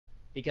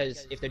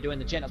Because if they're doing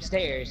the gen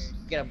upstairs,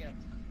 you gotta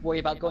worry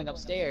about going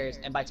upstairs,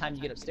 and by the time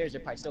you get upstairs, they're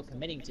probably still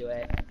committing to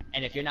it.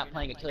 And if you're not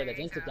playing a killer that's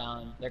insta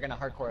down, they're gonna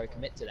hardcore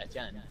commit to that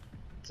gen.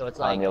 So it's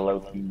like. I'm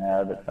low-key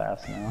mad but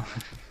fast now.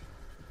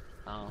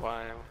 Oh.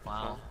 Wow.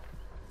 Wow.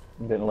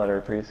 Didn't let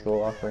our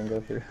preschool offering go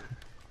through.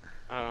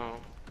 Oh.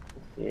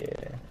 Yeah.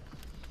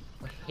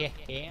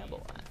 Yeah, boy.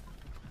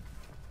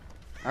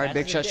 Alright,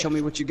 Big Shot, show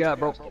me what you got,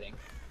 bro. I'm not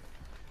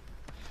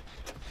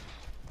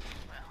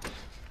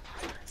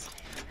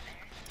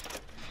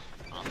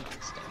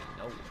staying.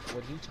 No,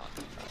 what are you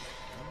talking about?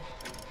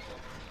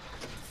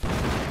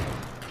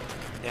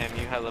 Damn,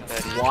 you hella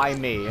petty. Why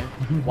me?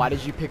 Why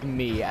did you pick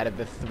me out of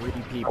the 3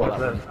 people?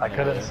 I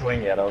couldn't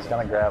swing yet. I was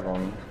gonna grab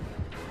them.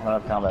 I don't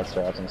have combat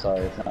straps. I'm sorry.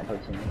 It's not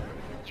pushing me.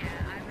 Yeah,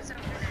 I was over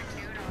there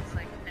too, and I was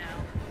like, no,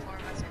 4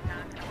 of us are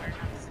not gonna learn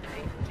how to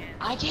stay.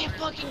 I can't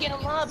fucking get a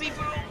lobby,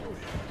 bro!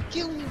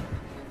 Kill me!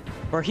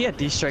 Bro, he had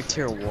D-Strike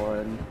tier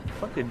 1.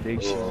 Fucking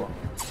Big Shot.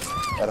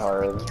 That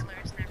hard.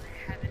 Killers never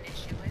had an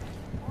issue with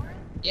before.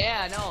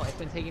 Yeah, I know. It's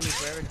been taking me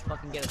forever to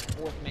fucking get a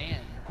 4th man.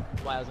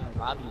 That's why I was gonna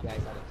rob you guys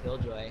out of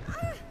Killjoy.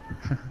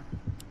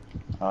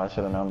 Oh, I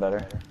should have known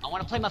better. I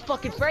wanna play my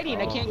fucking Freddy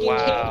and I can't get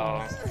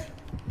Wow. killed.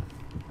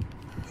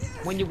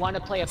 When you wanna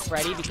play a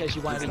Freddy because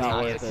you wanna be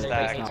toxic, It's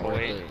Stack not boy. worth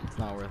it. It's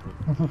not worth it.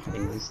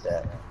 Easy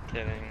stat.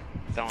 Kidding.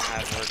 Don't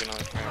have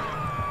organoid friend.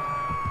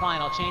 Fine,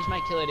 I'll change my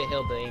killer to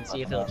Hillbilly and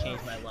see if it'll change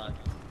my luck.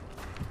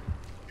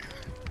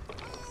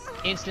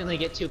 Instantly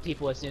get 2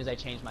 people as soon as I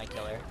change my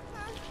killer.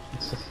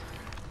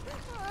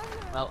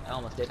 Well, I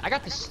almost did. I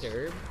got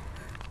Disturbed.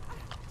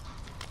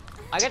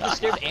 I got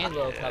Disturbed and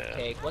Little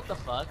Cupcake. What the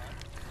fuck?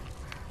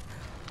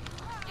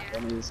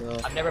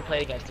 I've never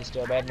played against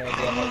Disturbed. I have no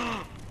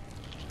idea.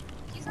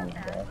 He's not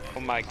bad. Oh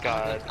my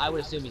god. I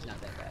would assume he's not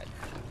that bad.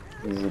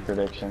 Easy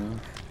prediction.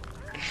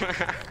 I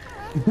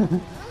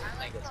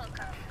like Little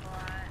Cupcake a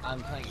lot.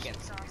 I'm playing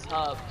against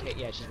Cupcake.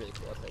 Yeah, she's really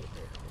cool. I'll play with her.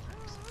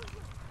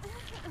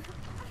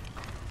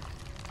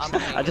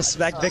 I just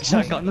smacked Big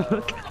Shot on the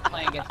hook. I'm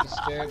playing against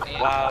Disturbed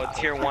and Wow,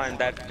 tier 1.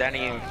 That ain't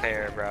even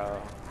fair,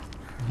 bro.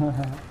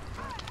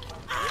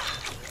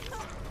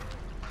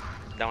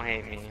 Don't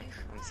hate me.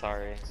 I'm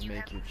sorry.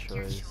 Make your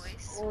choice.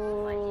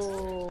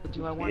 Oh,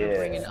 do I want to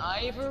bring an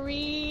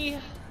Ivory?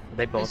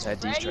 They both had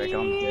D-Strike,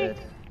 I'm dead.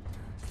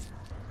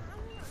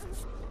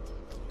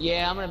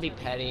 Yeah, I'm gonna be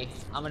petty.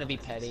 I'm gonna be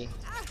petty.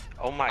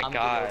 Oh my I'm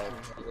god. gonna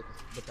go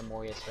with the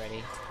Morius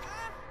Freddy.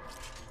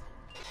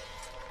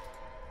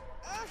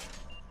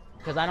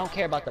 Because I don't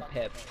care about the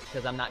pip,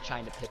 because I'm not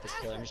trying to pip this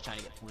killer, I'm just trying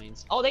to get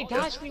points. Oh, they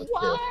dodged me,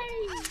 why?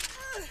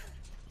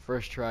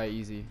 First try,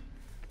 easy.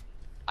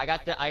 I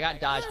got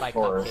dodged by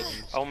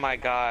Cupcake. Oh my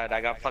god,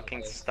 I got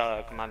fucking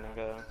stuck, my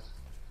nigga.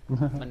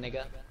 My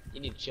nigga, you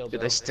need to chill, bro.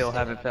 Dude, they still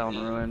haven't found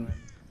Ruin.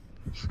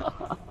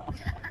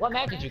 What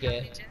map did you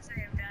get? Agents I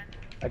have done.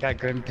 I got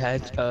Grim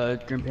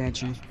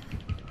Pantry.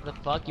 The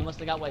fuck? You must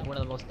have got like one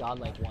of the most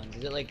godlike ones.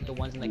 Is it like the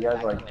ones in the You back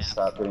guys of the like map?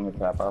 stop doing the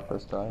trap off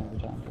this try every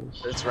time,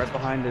 please. It's right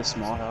behind this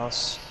small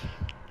house.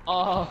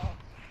 Oh,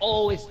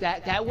 it's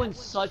that one's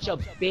such a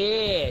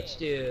bitch,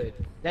 dude.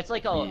 That's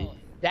like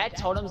that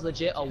totem's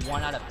legit a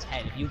 1 out of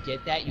 10. If you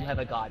get that, you have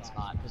a god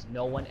spot, because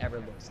no one ever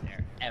looks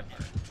there, ever.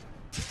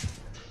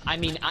 I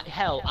mean,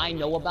 hell, I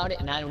know about it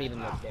and I don't even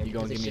look there, You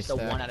gonna because it's give me just a a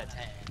stack? 1 out of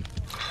 10.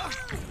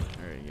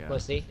 There you go.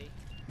 Pussy.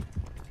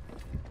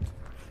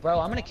 Bro,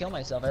 I'm gonna kill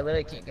myself. I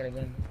literally can't get a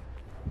gun.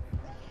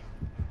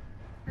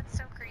 That's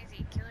so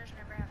crazy. Killers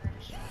never have that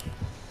issue.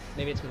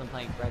 Maybe it's because I'm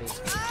playing Freddy.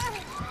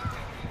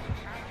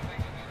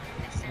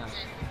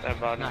 That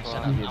body Nah, shut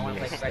block. up. I wanna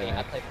play Freddy.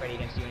 I play Freddy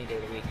against you any day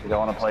of the week. You don't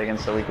want to play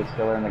against the weakest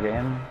killer in the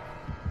game?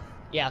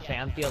 Yeah,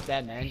 fam, feels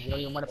bad, man. You don't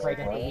even want to play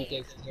against the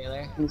weakest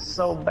killer. He's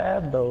so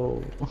bad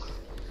though.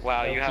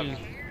 Wow, you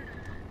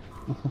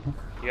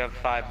have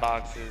 5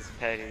 boxes,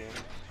 petty.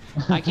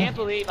 I can't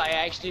believe I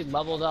actually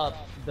leveled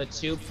up the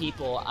 2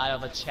 people out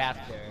of a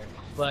chapter,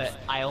 but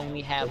I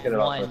only have Look at it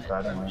off one the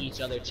side, from right?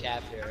 each other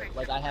chapter.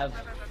 Like I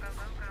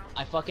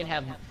fucking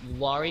have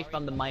Laurie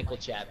from the Michael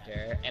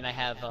chapter, and I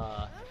have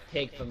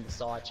Pig from the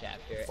Saw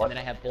chapter, What? and then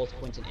I have both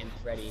Quentin and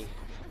Freddy,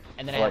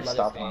 and then I Like have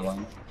stop on Leatherface.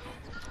 one.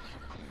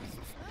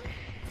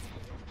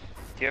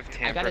 Do you have I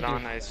gotta tampered do-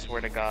 on? I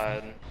swear to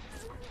god.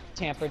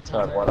 Tampered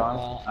Got Tumor. what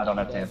on? I don't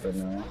have tampered,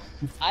 no.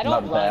 I don't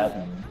Not run.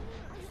 bad.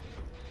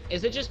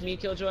 Is it just me,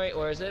 Killjoy,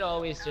 or is it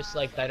always just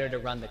like better to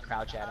run the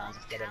crouch add-ons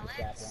instead of the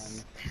trap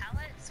one?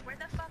 Pallets? Where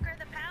the fuck are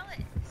the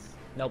pallets?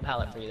 No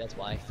pallet for you, that's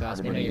why.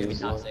 Fast They know money you're gonna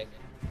be usual. toxic.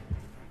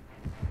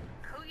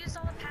 Who used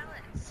all the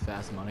pallets?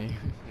 Fast money.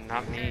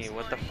 Not me,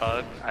 what the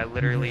fuck? I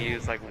literally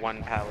use like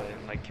 1 pallet,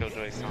 like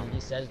Killjoy He some.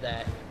 says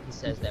that,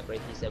 but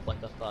he said what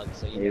the fuck,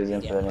 so you He was know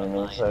in for an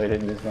enemy, so he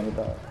didn't just make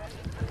that.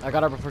 I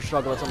got her before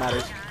struggle, that's what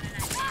matters.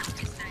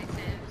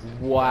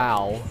 Decisive.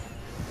 Wow.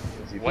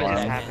 What Yeah, is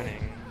man.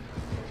 happening?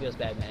 Feels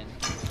bad, man.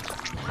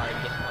 Hard to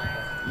get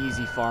fucked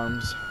Easy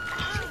farms. I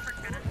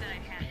forgot that I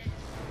had it.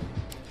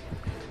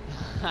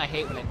 up. I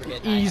hate when I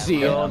forget.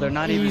 Easy. Oh, they're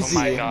not even Oh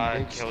my easy.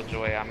 god,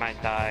 Killjoy, I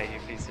might die, you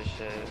piece of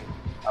shit.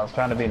 I was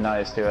trying to be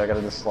nice too. I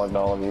gotta just slug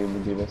all of you to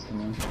do this to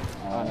me.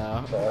 I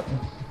know. But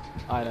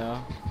I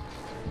know.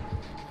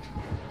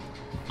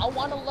 I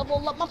want to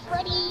level up my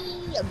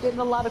Freddy. I'm getting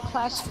a lot of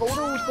class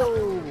photos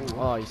though.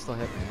 Oh, you still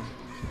hit me.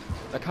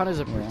 That counted as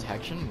a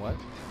protection? What?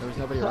 There was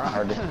nobody around.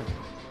 Hard to...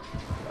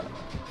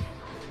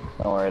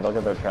 Don't worry, they'll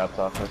get their traps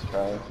off this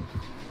try.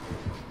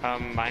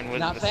 Mine was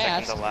Not the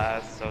fast. second to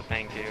last, so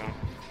thank you.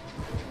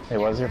 Hey,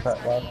 was your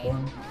last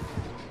one?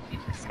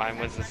 Mine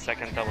was the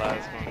second to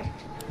last one.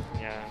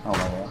 Yeah. Oh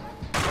my god.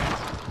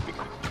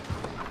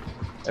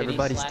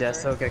 Everybody's Slapper?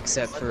 death hook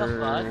except What for... the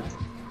fuck?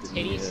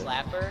 Titty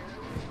slapper?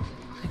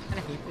 I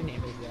kinda hate the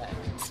name of that.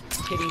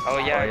 Titty Oh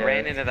yeah, I yeah.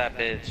 ran into that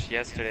bitch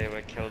yesterday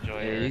with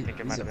Killjoy. Yeah, I think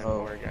it he's might have a been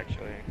hoe. Borg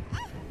actually.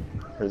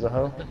 There's a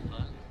hoe? What the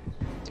fuck?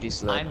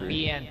 He's I'm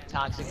being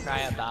toxic cry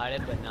about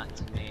it, but not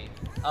to me.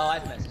 Oh,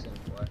 I've messaged him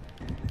before.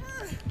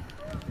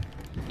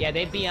 Yeah,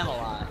 they BM a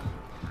lot.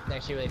 It's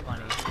actually really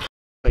funny.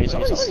 But he's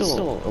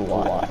still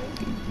alive.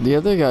 The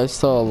other guy's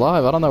still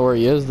alive. I don't know where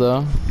he is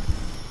though.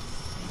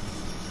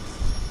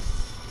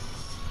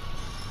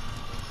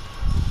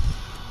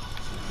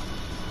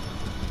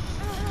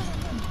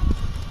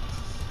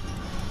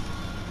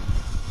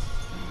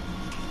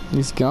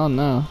 He's gone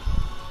now.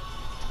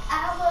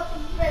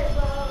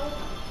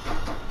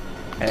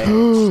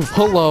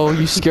 Hello,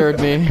 you scared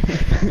me.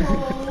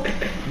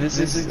 This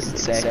is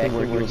exactly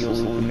where you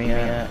was leaving me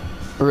at.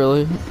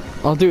 Really?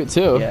 I'll do it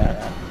too.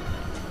 Yeah.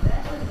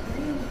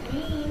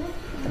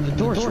 The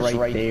door's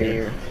right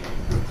there.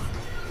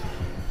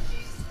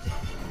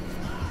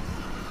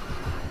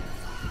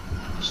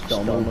 Just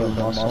don't move the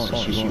muscle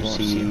and she won't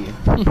see you.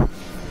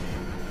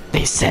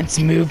 They sense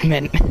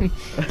movement.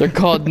 They're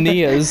called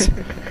Nias.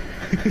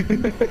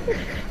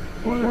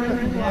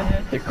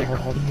 They're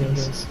called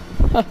Nias.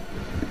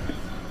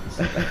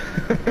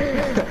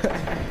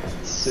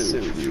 So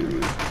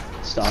true.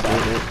 Stop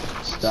it.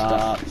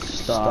 Stop.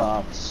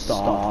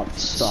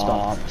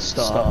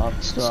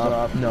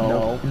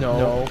 No.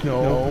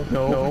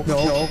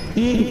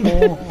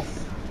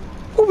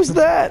 What was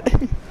that?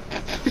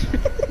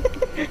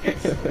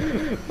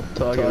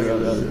 Talking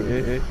about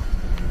it.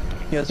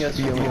 Yes,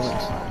 feelings.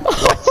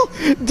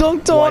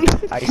 Dunked on.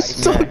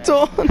 Dunked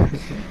on.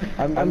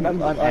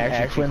 I'm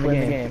actually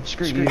playing the game.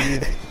 Screw you.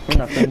 We're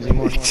not friends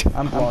anymore.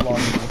 I'm blocking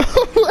you.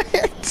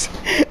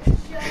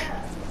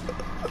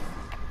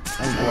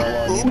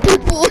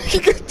 People, you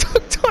got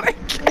dunked on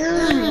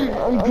again.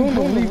 I'm going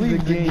to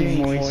leave the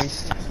game,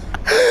 Moist.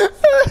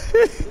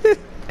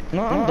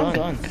 No, I'm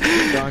done.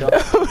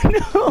 Oh no.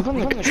 I'm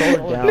gonna control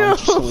it down. No.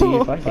 Just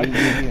leave. I hate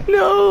you.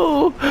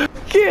 No.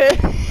 Get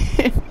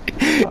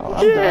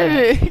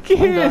it.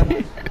 Get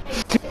it.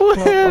 What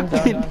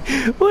happened?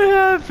 What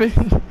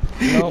happened?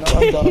 Nope,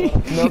 I'm done.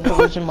 No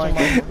collision,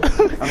 Michael.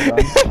 I'm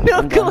done. No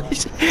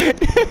collision.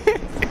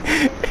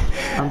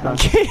 I'm done.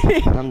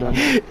 I'm done.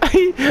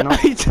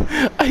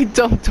 I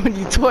dunked on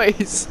you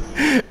twice.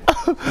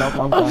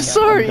 Nope, I'm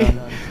sorry.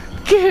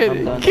 Get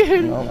it.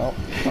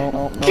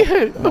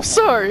 I'm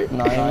sorry.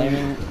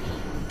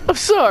 I'm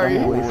sorry.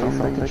 Away from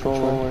the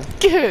controller.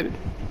 Get it.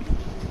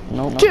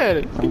 Nope. Get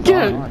it.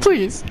 Get it,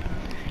 please.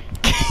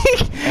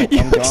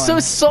 You look so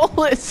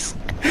soulless.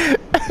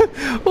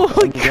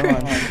 Holy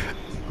crap.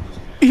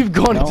 You've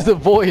gone into the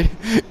void.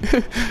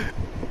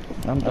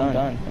 I'm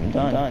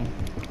done.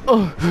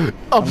 Oh,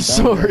 I'm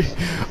sorry.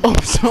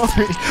 I'm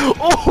sorry.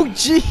 Oh,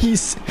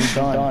 jeez.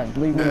 I'm done.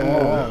 Leave me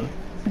alone.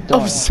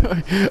 I'm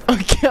sorry.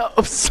 Okay,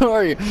 I'm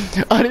sorry.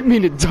 I didn't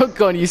mean to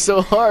dunk on you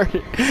so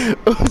hard.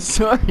 I'm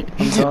sorry.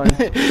 I'm done.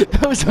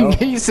 That was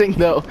amazing,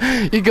 though.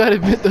 You gotta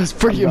admit that was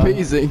pretty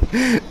amazing.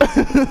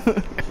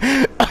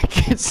 I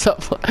can't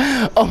stop.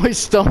 Oh, my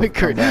stomach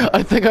hurt.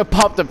 I think I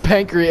popped a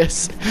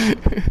pancreas.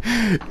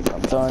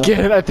 I'm done. Get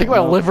it? I think my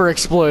liver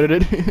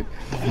exploded.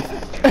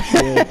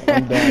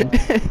 I'm done.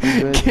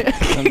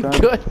 I'm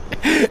done. Good.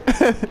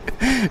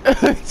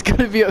 It's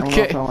gonna be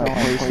okay. Oh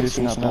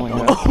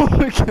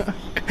my god.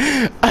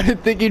 I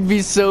didn't think you'd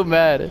be so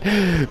mad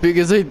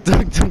because I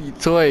dunked on you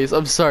twice.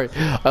 I'm sorry.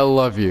 I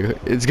love you.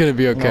 It's gonna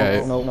be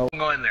okay. No. Don't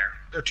go in there.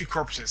 There are 2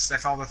 corpses.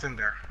 That's all that's in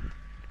there.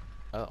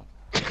 Oh.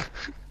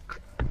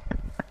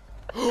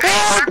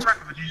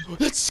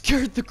 That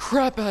scared the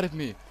crap out of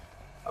me.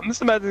 I'm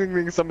just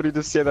imagining somebody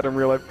just say that in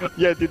real life.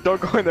 Yeah, dude,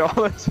 don't go in there.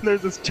 All that's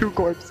there's just 2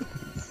 corpses.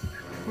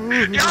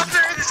 Yeah,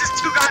 there's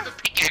just 2 guys with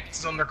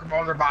pickaxes on their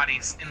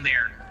bodies in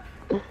there.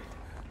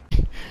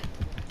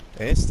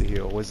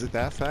 Insta-heal, was it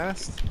that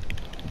fast?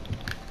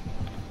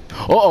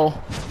 Uh-oh.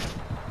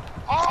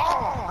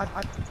 Oh!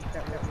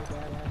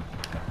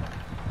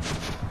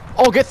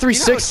 Oh, get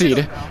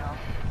 360'd.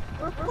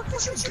 Where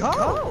did you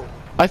go?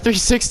 I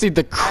 360'd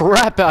the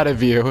crap out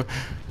of you.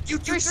 You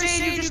just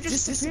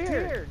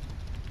disappeared.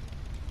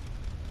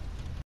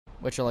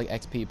 Which are like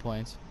XP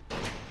points.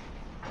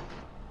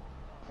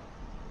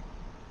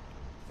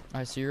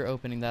 Alright, so you're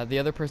opening that. The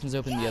other person's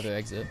opening the other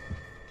exit.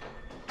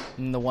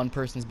 And the one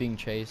person's being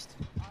chased.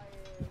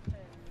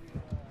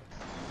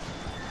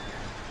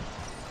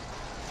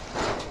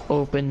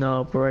 Open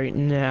up right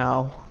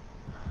now.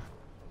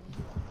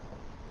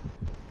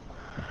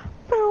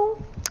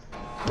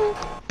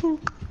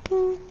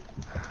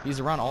 He's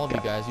around all of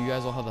you guys. You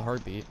guys all have the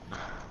heartbeat.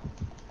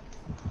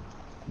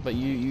 But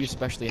you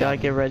especially Gotta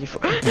have get ready for.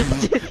 Did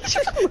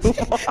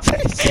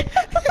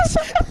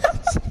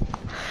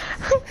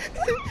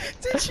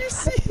you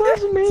see that?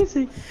 Was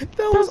amazing.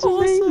 That was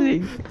awesome.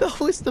 amazing. That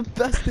was the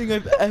best thing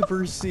I've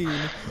ever seen.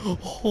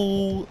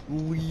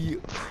 Holy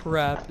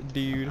crap,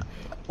 dude.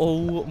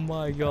 Oh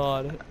my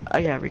god.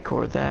 I gotta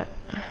record that.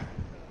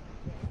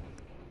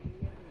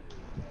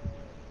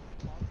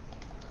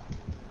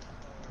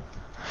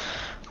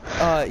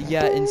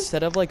 Yeah,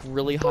 instead of like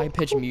really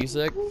high-pitched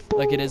music,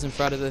 like it is in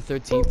Friday the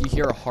 13th, you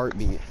hear a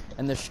heartbeat.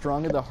 And the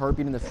stronger the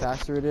heartbeat and the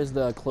faster it is,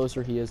 the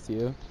closer he is to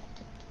you.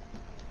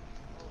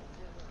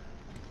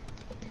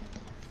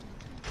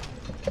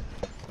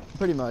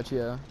 Pretty much,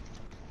 yeah.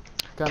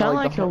 Kind of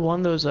like one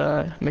of those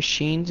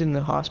machines in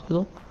the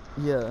hospital.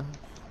 Yeah.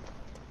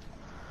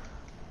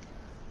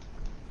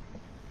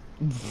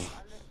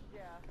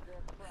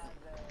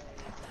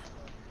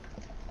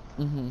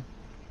 Mm-hmm.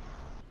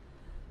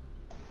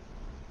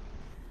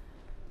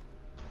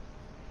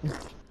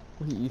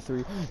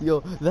 E3. Yo,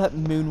 that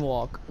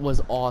moonwalk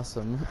was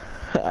awesome.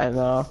 I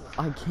know.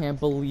 I can't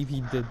believe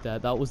he did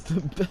that. That was the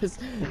best.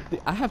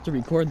 I have to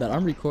record that.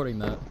 I'm recording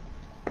that.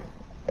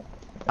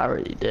 I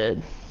already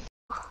did.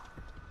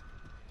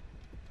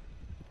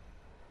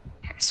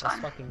 Here's What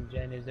one. fucking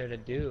gen is there to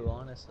do,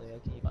 honestly? I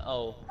can't even...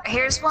 Oh.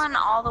 Here's one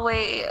all the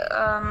way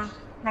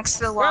next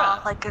to the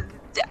wall, like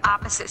the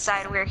opposite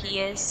side where he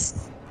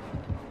is.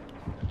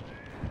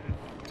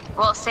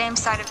 Well, same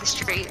side of the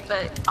street,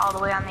 but all the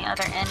way on the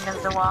other end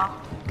of the wall.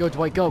 Go,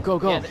 Dwight, go, go,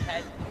 go.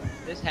 Yeah,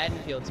 this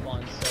Haddonfield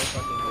spawn's so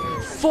fucking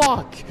weird.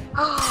 Fuck!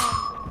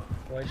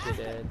 Of course you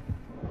did.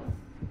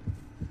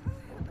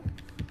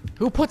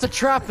 Who puts a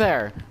trap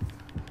there?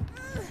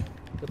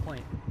 Good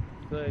point.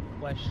 Good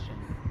question.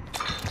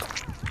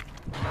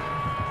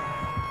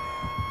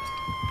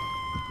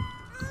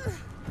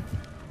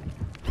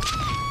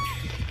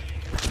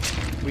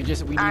 We need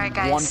Alright,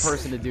 guys. one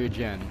person to do a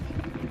gen.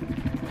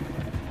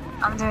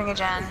 I'm doing a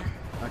gen,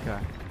 Okay.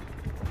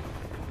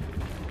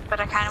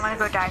 but I kind of want to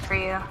go die for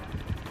you.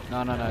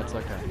 No, it's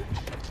okay.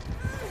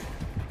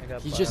 I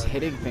got He's just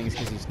borrowed. hitting things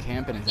because he's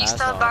camping his You ass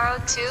still off.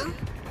 borrowed too?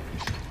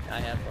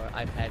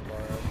 I've had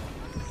borrowed.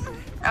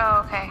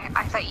 Oh, okay.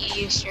 I thought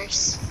you used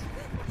yours.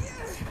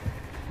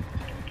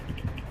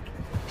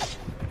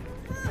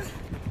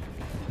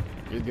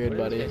 You're good, Where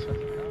buddy. is this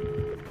fucking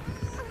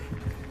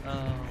come?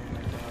 Oh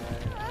my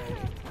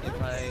god.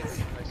 If I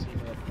see me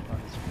up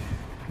on the screen.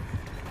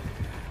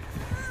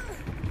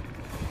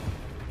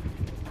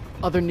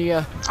 Other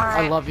Nia, I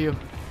Alright. love you.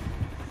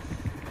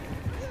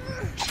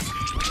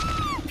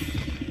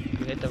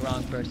 You hit the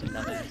wrong person,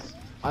 nothing.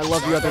 I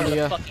love you, Other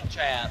Nia. Fucking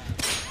trap.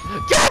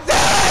 Get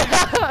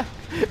there!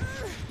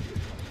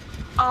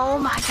 Oh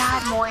my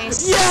god,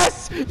 Moist.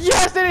 Yes!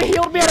 Yes, and it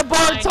healed me at a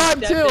borrowed time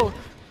too!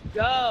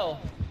 Go!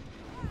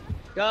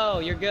 Go,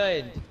 you're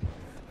good.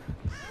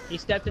 He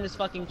stepped in his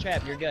fucking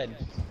trap, you're good.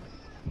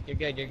 You're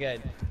good, you're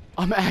good.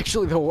 I'm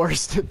actually the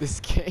worst at this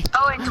game.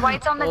 Oh, and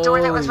Dwight's on the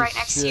door that was Holy right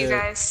next to you shit.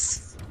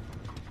 guys.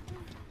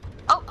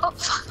 Oh,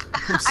 fuck.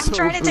 I'm so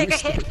trying to take a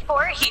boosted. hit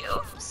for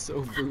you.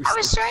 So boosted. I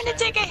was trying to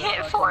take a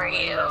hit for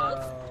you.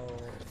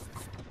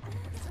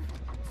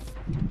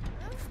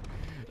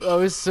 That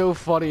was so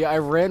funny. I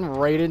ran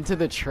right into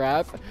the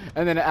trap,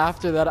 and then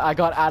after that, I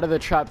got out of the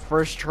trap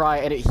first try,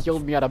 and it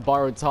healed me at a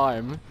borrowed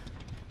time.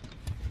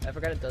 I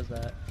forgot it does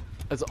that.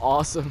 That's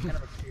awesome. Kind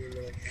of a cool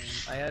little thing.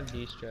 I have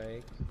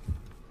D-strike.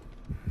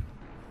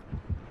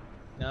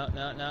 No.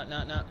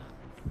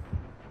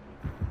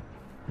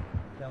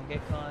 Don't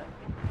get caught.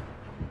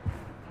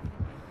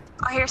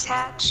 Oh, here's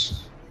Hatch.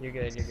 You're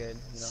good, you're good.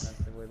 You don't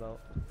have to worry about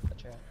the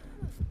trap.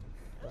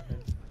 Go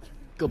ahead.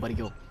 Go, buddy,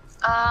 go.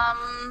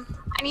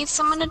 I need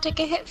someone to take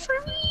a hit for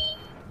me.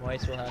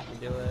 Moist will have to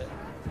do it.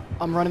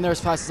 I'm running there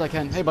as fast as I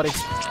can. Hey, buddy.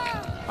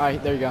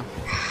 Alright, there you go.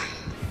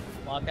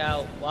 Walk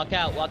out, walk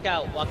out, walk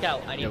out, walk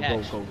out. I need Yo,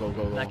 Hatch. go.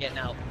 I'm not getting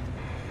out.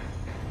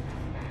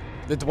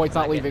 The Dwight's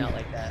I'm not leaving. Getting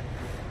out like that.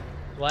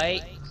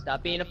 Dwight,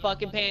 stop being a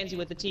fucking pansy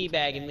with the tea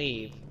bag and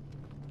leave.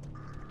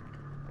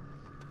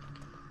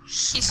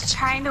 He's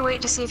trying to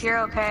wait to see if you're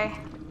okay.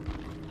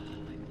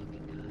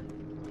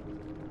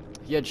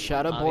 He had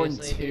Shadowborn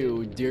Obviously,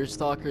 2,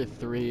 Deerstalker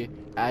 3,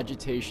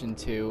 Agitation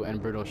 2,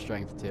 and Brutal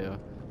Strength 2.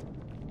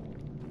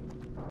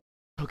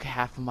 Took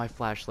half of my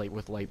flashlight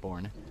with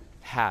Lightborn.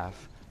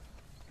 Half.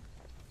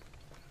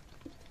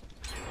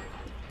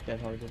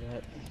 Get hard to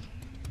that.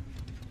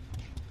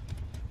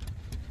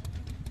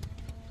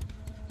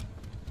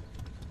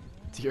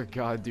 Dear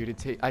God,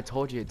 dude, I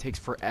told you it takes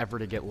forever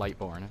to get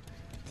Lightborn.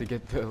 To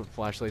get the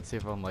flashlight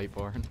safe on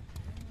Lightborn.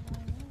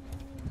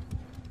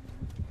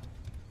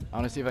 I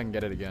want to see if I can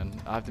get it again.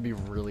 I have to be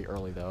really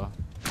early though.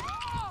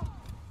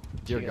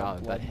 Dear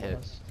God, that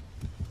hit.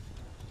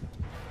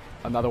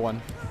 Another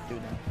one. Do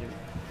it now, do it.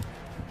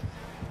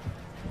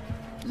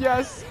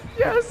 Yes!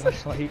 Yes!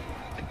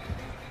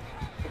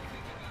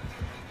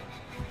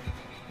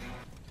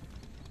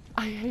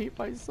 I hate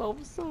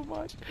myself so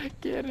much.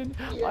 Gannon,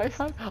 I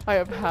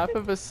have half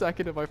of a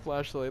second of my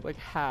flashlight, like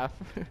half.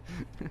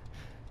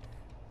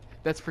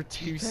 That's for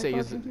 2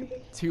 saves,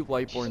 2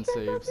 Lightborn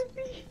saves.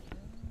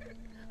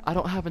 I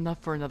don't have enough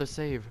for another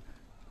save.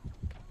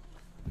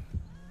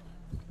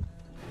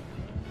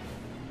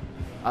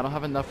 I don't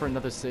have enough for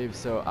another save,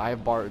 so I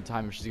have borrowed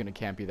time if she's gonna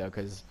camp you though,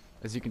 because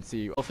as you can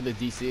see, oh, for the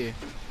DC.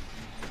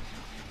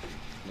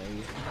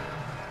 Maybe.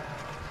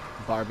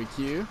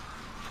 Barbecue.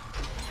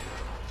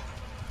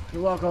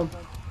 You're welcome.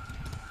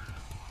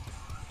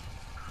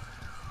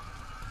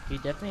 He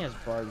definitely has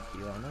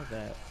barbecue, I know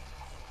that.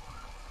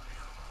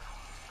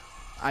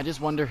 I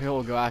just wonder who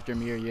will go after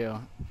me or you.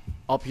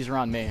 Oh, he's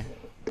around me.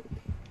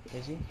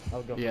 Is he?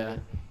 I'll go for Yeah. it.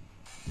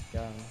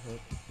 Got him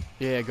hooked.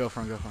 Yeah, go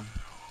for him, go for him.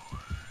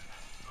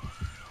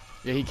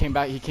 Yeah, he came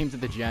back, he came to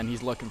the gen,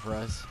 he's looking for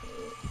us.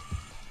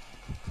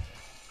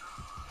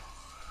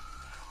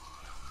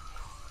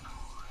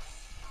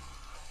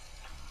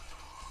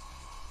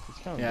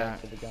 He's coming Yeah. back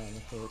for the guy on the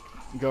hook.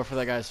 Go for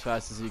that guy as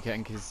fast as you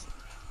can, cause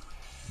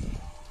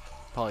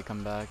probably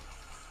come back.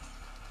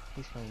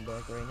 He's coming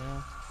back right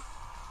now.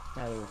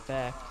 Matter of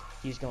fact,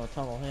 he's gonna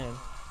tunnel him.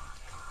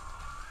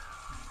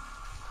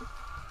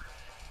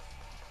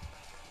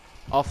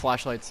 I'll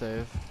flashlight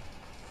save.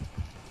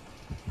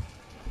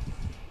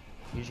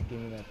 You should give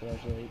me that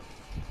flashlight.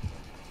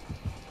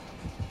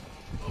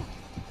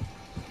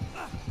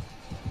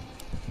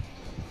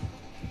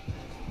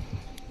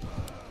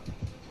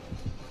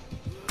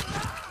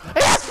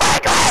 He has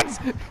fragrance!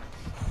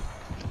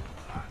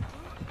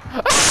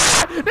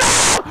 Ah!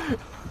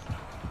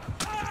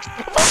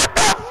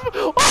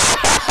 No!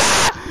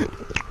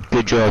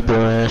 Good job,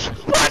 dumbass.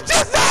 What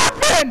just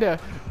happened?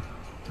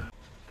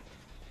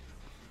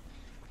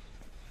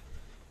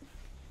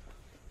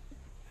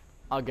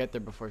 I'll get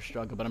there before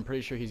struggle, but I'm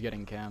pretty sure he's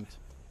getting camped.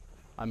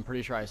 I'm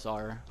pretty sure I saw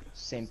her.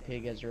 Same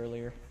pig as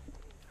earlier.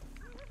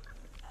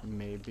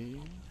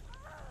 Maybe.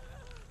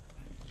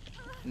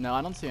 No,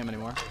 I don't see him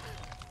anymore.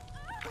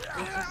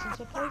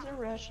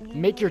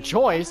 Make your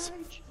choice.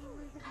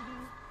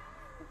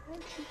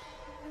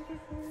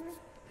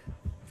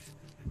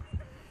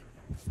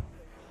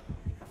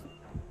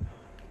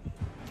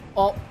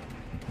 Oh.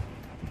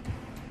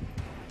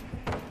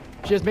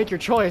 She has make your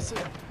choice.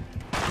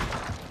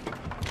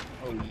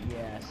 Oh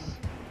yes.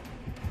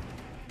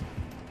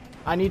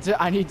 I need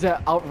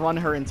to outrun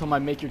her until my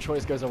make your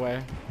choice goes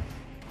away.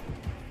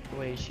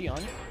 Wait, is she on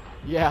it?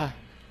 Yeah.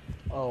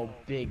 Oh,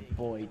 big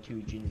boy,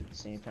 2 G's at the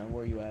same time.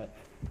 Where are you at?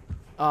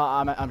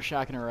 I'm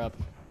shacking her up.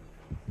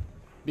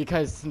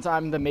 Because since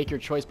I'm the make your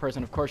choice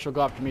person, of course she'll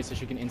go after me so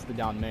she can insta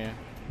down me.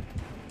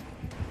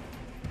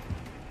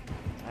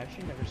 I've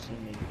actually never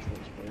seen make your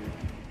choice bird.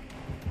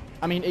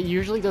 I mean, it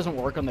usually doesn't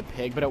work on the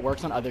pig, but it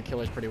works on other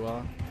killers pretty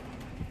well.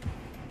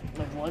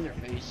 Like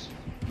Leatherface.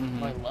 Mhm.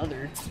 My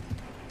leather.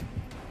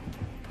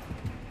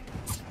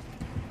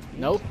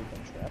 Nope. Get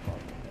that trap off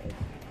the head.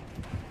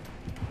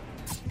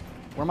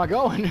 Where am I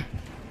going? With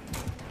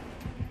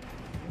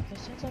a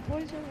sense of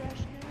poison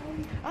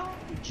rationality, I'm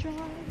trying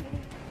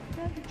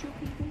to get your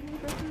people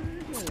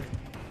burger.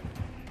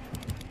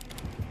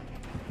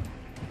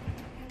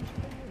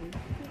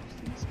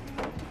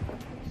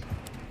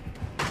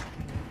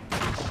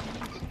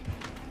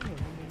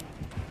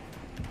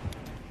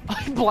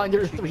 I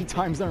blinded her 3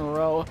 times in a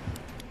row.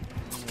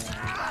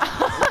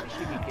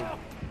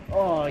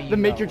 Oh, The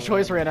make your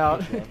choice ran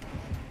out.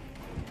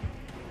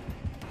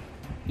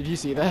 Did you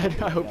see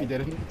that? I hope you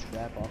didn't.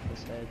 Trap off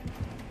his head.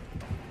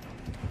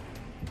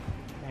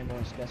 Hey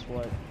boys, guess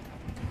what?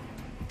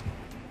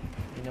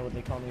 You know what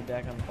they call me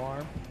back on the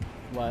farm?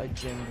 What? A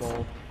gin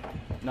bowl.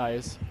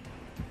 Nice.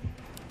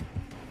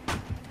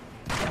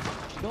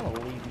 She's gonna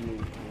leave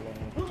you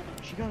alone.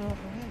 She got it off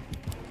her head.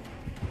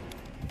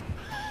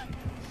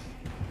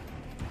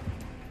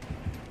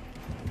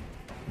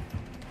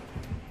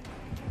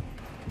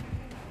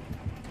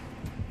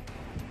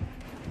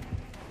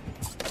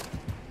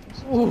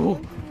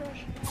 Ooh.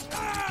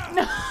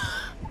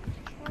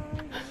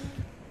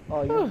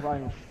 Oh, you're right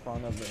in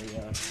front of a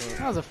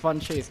That was a fun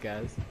chase,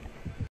 guys.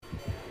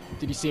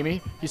 Did you see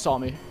me? You saw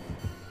me.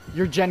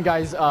 Your gen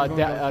guy's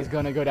is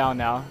gonna go down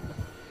now.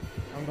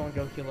 I'm gonna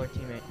go kill our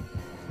teammate.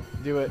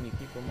 Do it. Can you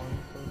keep them on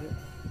for a bit?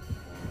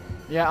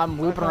 Yeah, I'm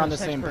looping around the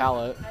same expert.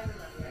 pallet.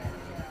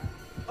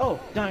 Oh,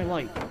 dying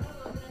light.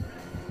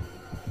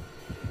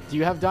 Do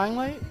you have dying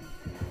light?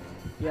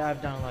 Yeah, I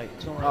have dying light.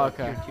 It's only Oh, like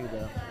okay. tier 2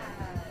 though.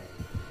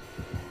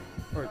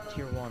 Or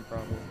tier 1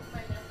 probably.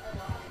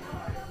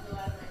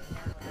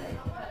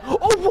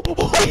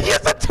 Oh, he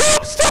has a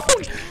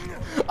tombstone!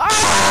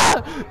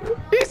 Ah!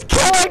 He's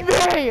killing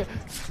me!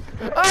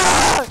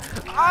 Ah!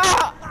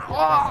 Ah!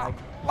 Ah!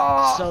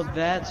 Ah! So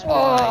that's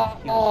why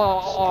he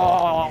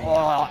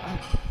was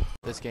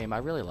This game, I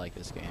really like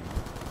this game.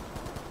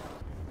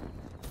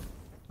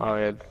 Oh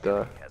yeah,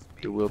 the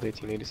wheeled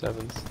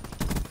 1887s.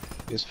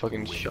 He just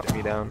fucking shot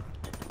me down.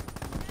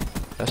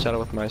 I shot it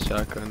with my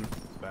shotgun.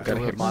 I got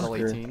a hit Model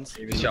marker. 18s.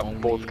 He shot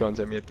both guns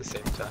at me at the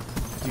same time.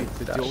 Dude,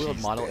 the That dual wield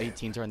shit's Model dead.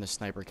 18s are in the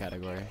sniper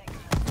category.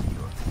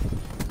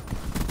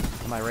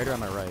 Am I right or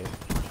am I right?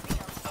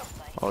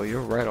 Oh,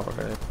 you're right,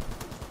 alright.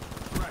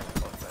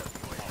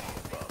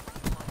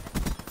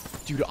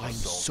 Dude, I'm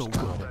so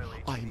good.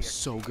 I'm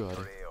so good.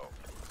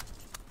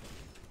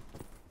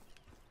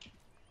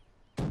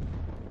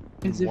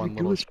 One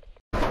little.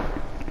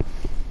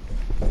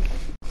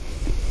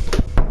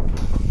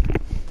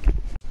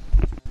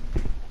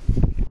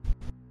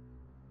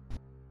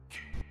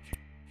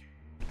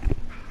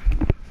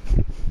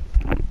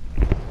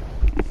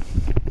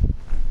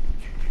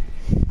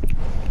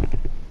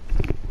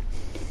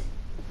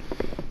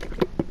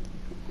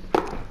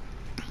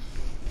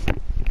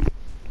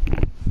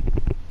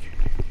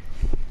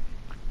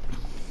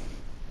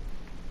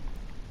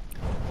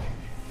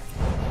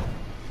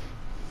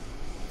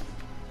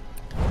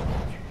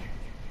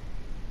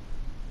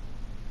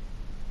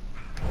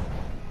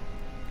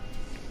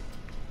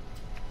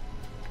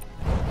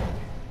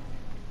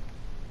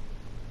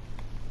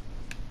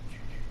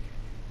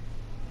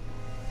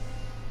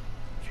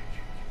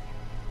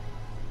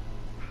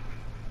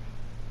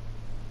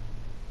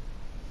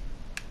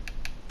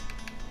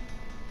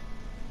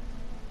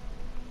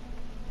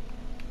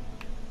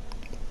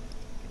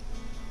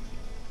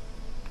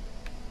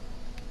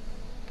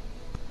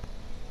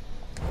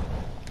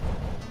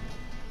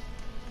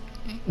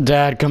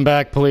 Dad, come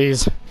back,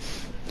 please.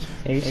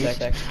 8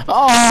 seconds.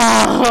 Oh,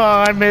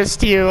 I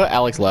missed you.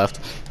 Alex left.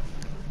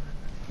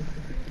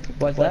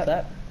 What's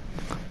that?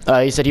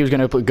 He said he was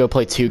gonna go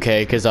play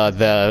 2K because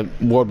the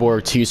World War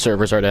II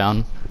servers are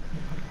down.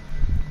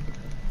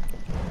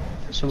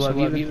 So what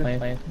have you been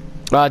playing?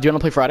 Do you want to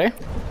play Friday?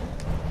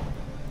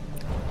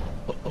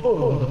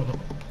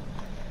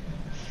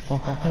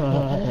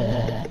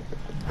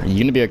 Are you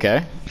gonna be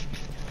okay?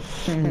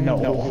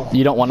 No.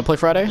 You don't want to play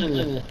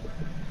Friday?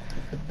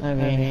 I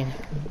mean,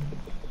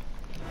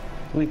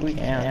 we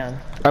can.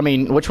 I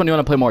mean, which one do you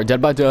want to play more,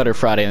 Dead by Daylight or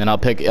Friday? And then I'll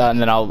pick, and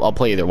then I'll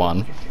play either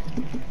one.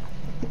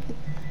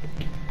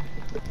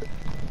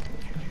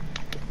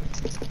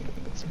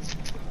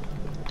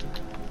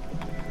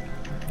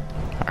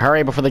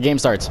 Hurry before the game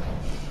starts.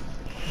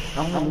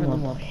 I don't know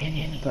my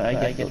opinion, but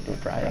I get to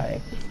Friday.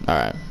 All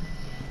right.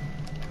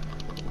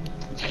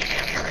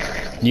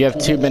 You have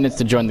 2 minutes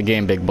to join the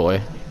game, big boy.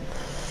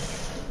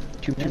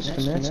 2 minutes?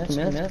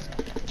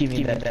 Give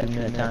me that 2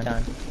 minute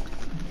time.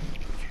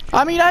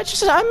 I mean, I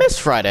miss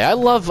Friday. I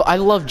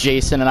love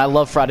Jason and I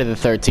love Friday the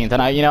 13th,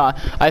 and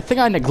I think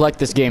I neglect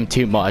this game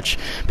too much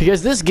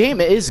because this game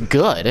is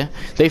good.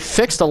 They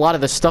fixed a lot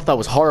of the stuff that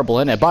was horrible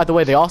in it. By the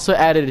way, they also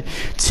added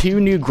 2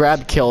 new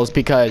grab kills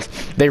because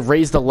they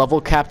raised the level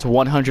cap to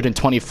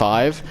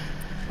 125.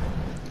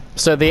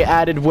 So they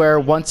added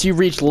where once you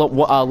reach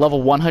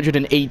level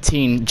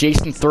 118,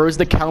 Jason throws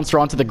the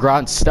counselor onto the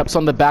ground, steps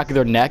on the back of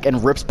their neck,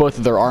 and rips both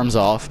of their arms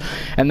off.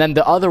 And then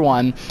the other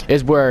one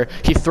is where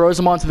he throws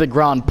them onto the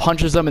ground,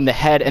 punches them in the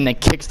head, and then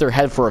kicks their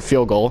head for a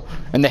field goal.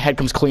 And the head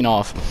comes clean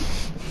off.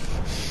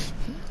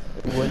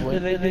 When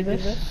did they do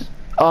this?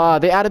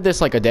 They added this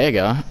like a day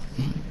ago.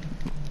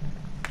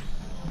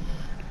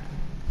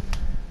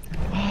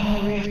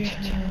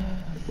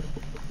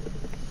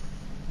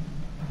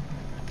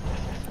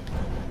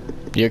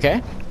 You okay?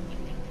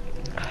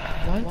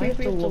 Why do we have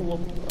to level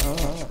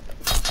up?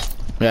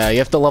 Yeah, you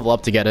have to level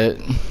up to get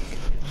it.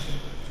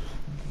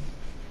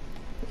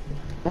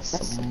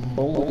 That's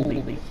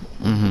moldy.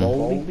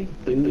 Mm-hmm.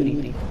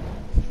 Booty.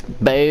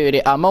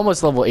 But I'm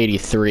almost level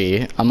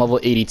 83. I'm level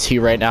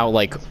 82 right now,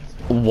 like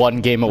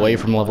 1 game away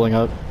from leveling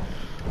up.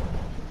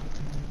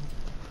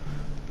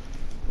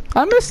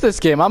 I miss this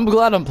game. I'm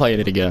glad I'm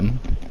playing it again.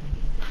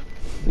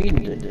 We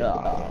need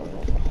to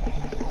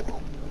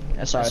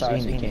sorry,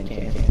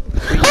 candy.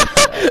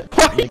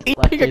 Why are you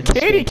eating a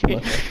candy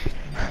cane?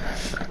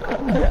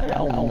 I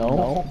don't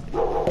know.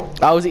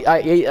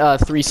 I ate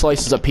 3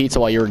 slices of pizza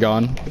while you were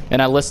gone,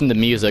 and I listened to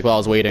music while I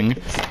was waiting.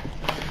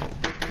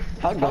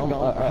 How long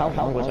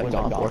was I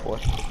gone for?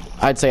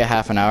 I'd say a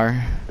half an hour.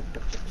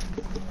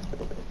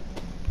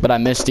 But I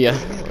missed you.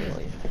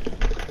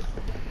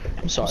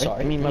 I'm sorry.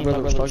 I mean, my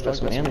brother was talking about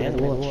some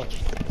anime.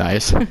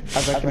 Nice. I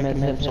recommended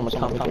him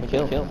someone come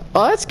kill.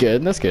 Oh, that's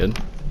good. That's good.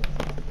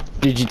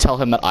 Did you tell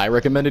him that I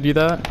recommended you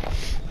that?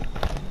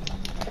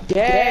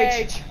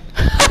 Gage!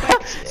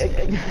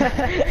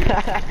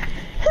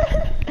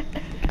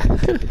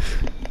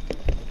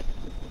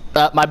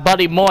 My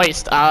buddy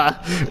Moist,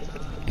 Moist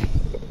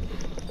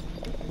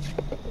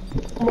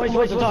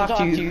wants to talk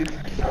to you.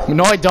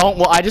 No, I don't.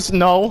 Well, I just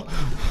know.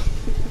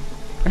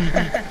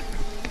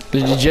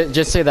 Did you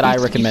just say that I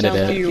recommended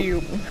it?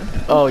 Cute.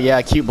 Oh,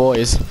 yeah, cute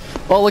boys.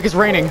 Oh, look, it's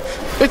raining.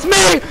 It's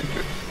me!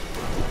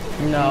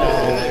 No.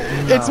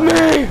 It's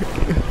me!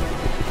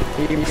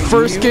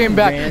 First game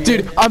back.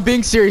 Dude, I'm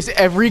being serious.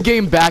 Every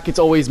game back, it's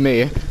always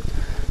me.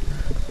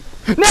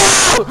 No!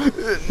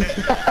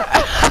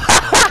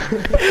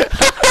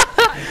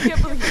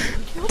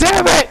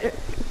 Damn it!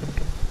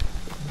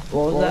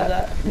 What was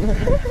that?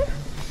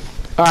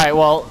 Alright,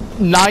 well,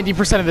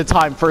 90% of the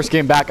time, first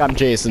game back, I'm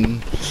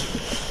Jason.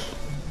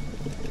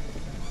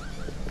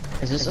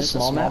 Is this a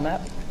small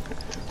map?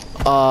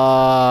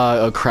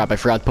 Oh crap, I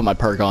forgot to put my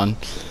perk on.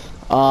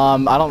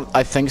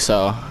 I think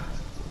so.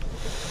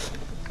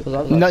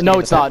 No,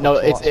 it's not. No,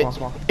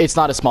 it's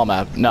not a small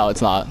map. No,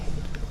 it's not.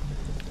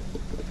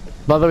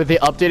 By the way, they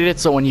updated it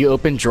so when you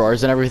open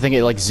drawers and everything,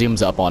 it like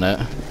zooms up on it.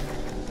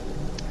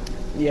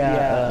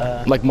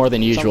 Yeah. Like more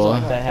than usual.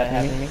 Like that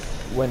happened to me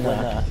when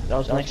I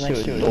was next to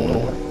a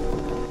door.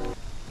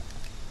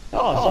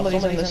 Oh,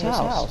 somebody's in this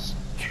house.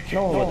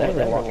 No one would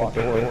ever walk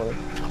in the door.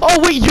 Oh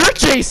wait, you're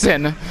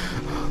Jason!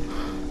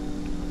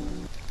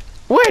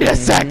 Wait a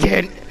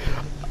second!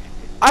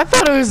 I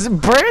thought it was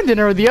Brandon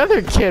or the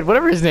other kid,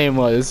 whatever his name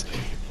was.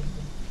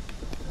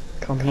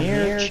 Come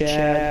here,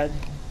 Chad.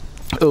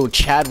 Oh,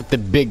 Chad with the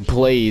big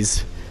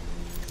plays.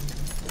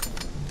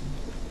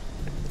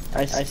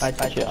 I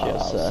thought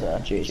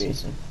you was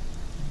Jason.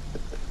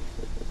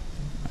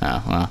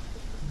 Oh, well.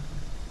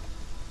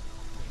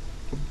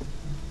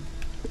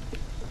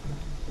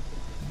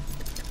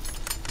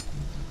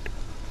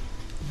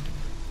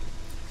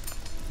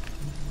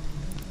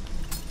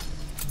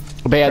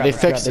 But yeah, they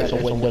fixed there's a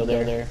window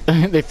there.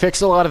 they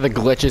fixed a lot of the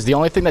glitches. The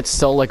only thing that's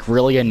still like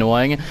really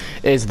annoying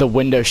is the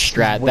window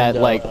strat that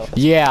like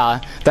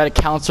that a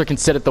counselor can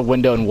sit at the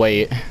window and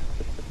wait.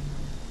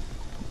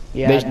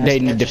 Yeah, they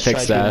need to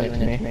fix that.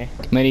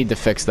 They need to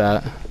fix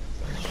that.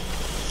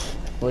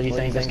 What do you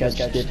think this guy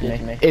just did to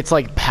me? It's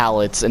like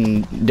pallets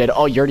and dead.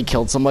 Oh, you already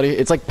killed somebody?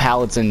 It's like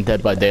pallets in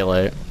Dead by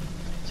Daylight.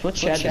 It's what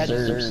Chad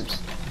deserves.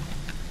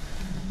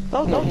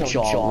 Oh, no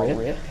jaw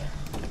rip.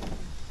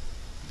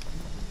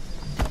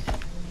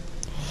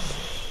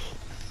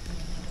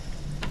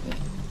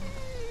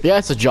 Yeah,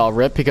 it's a jaw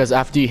rip because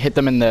after you hit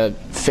them in the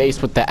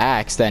face with the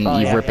axe, then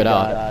you rip it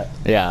out.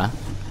 Yeah.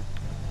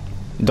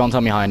 Don't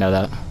tell me how I know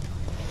that.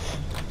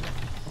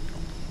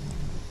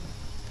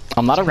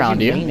 I'm not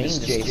around you.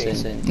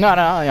 No,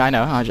 I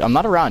know. I'm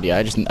not around you.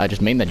 I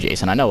just made that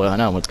Jason. I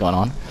know what's going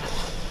on.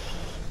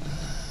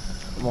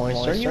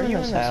 Moist, are you in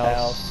his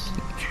house?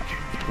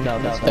 No,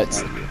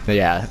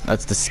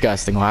 that's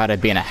disgusting. Why would I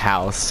be in a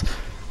house?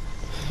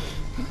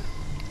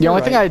 The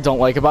only thing I don't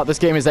like about this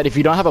game is that if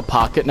you don't have a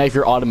pocket knife,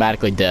 you're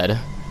automatically dead.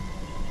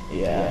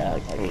 Yeah,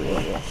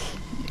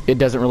 it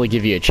doesn't really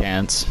give you a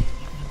chance.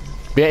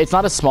 But yeah, it's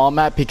not a small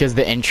map because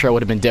the intro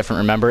would have been different,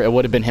 remember? It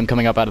would have been him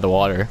coming up out of the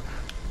water.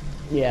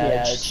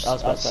 Yeah, I was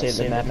about to say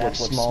the map looks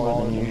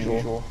smaller than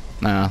usual.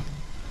 No.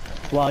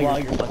 While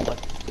you're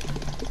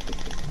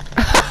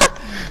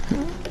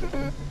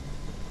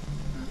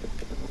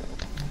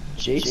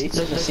Jason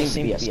doesn't seem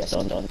to be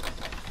stunned.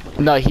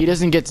 No, he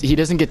doesn't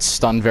get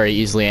stunned very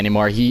easily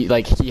anymore. He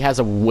has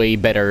a way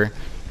better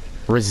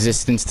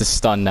resistance to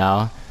stun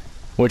now,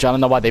 which I don't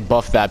know why they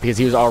buffed that because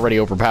he was already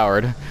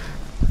overpowered.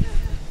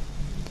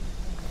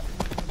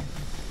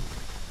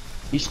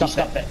 You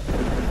stop it.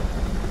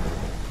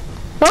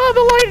 Oh,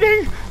 the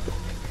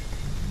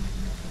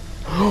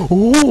lightning!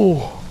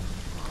 Ooh.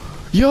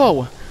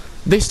 Yo,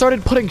 they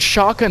started putting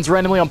shotguns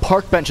randomly on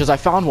park benches. I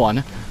found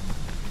one.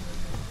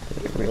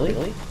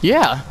 Really?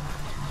 Yeah.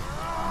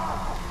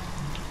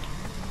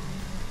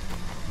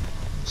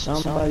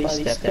 Somebody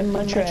stepped in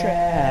my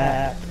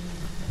trap.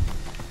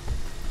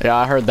 Yeah,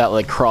 I heard that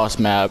like cross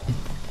map.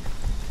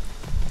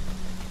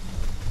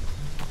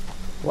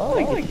 Well,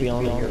 I get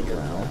feeling you're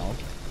around.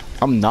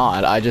 I'm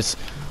not. I just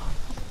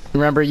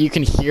remember you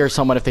can hear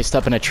someone if they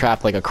step in a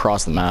trap like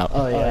across the map.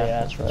 Oh yeah,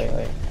 that's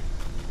right.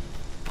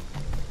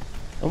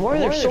 And why are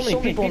there so many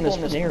people in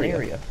this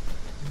area?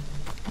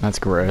 That's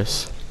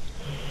gross.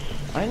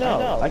 I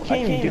know. I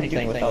can't even do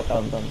anything without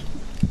them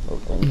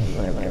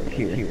whenever they're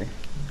here.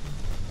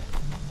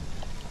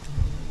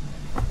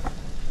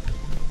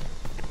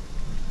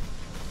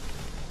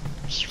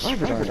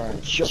 Survivors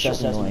aren't just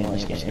as annoying in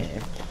this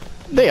game.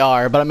 They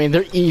are, but I mean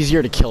they're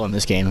easier to kill in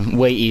this game.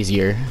 Way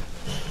easier.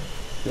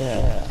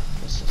 Yeah,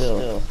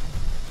 still.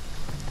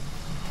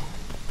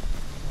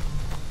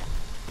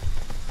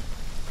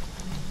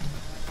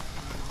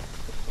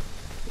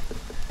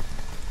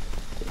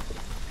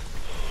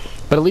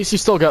 But at least you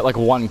still got like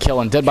one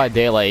kill. In Dead by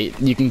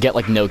Daylight, you can get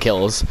like no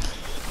kills.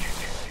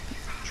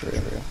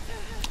 True.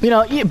 You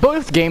know,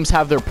 both games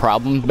have their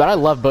problems, but I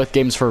love both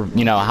games for,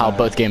 you know, how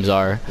both games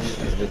are.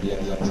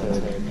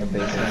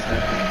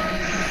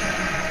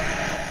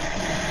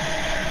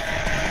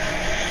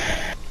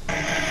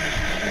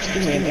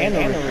 Excuse me,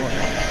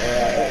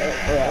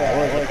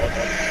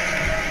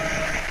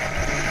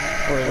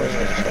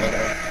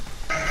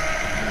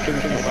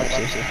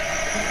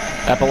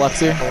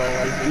 Epilepsy?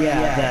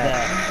 Yeah,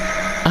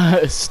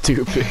 that.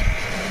 Stupid.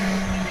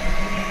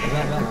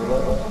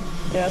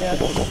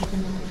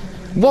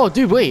 Whoa,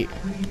 dude, wait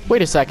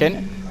a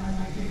second.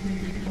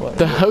 What?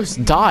 The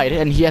host died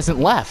and he hasn't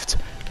left.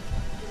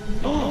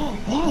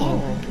 Whoa.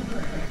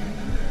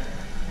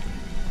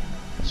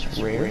 That's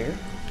rare.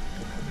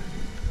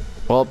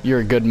 Well, you're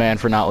a good man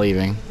for not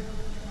leaving.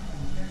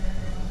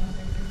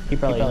 He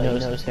probably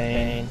knows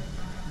pain.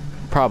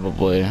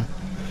 Probably.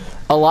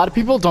 A lot of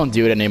people don't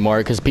do it anymore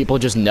because people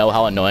just know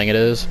how annoying it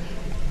is.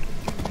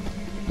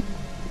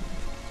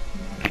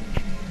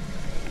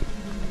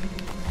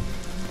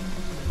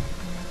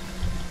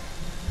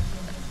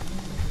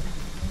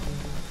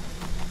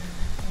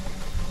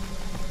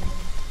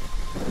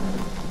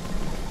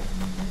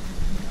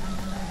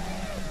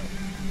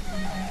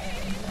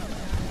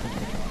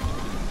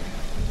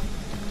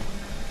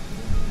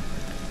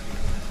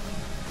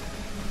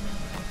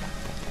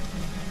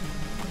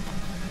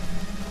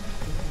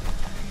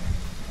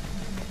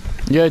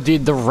 Yeah,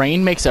 dude, the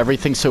rain makes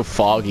everything so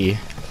foggy.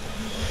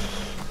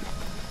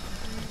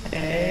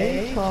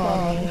 Hey,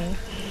 Tommy.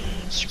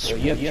 Screw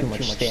you, have too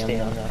much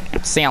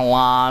stamina.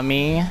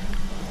 Salami.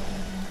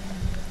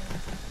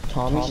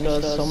 Tommy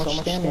does so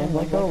much stamina,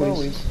 like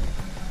always.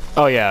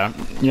 Oh yeah,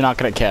 you're not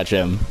gonna catch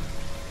him.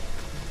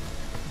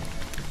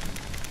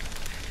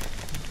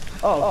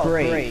 Oh,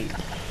 great.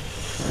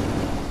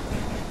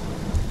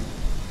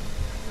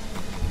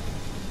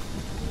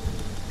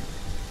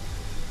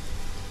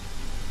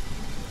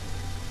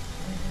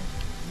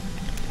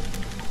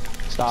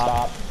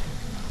 Stop.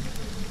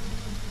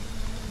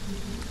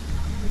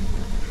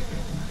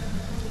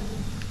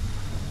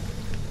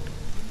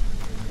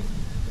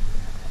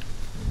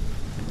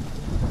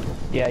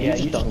 Yeah, you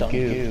just done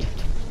goofed.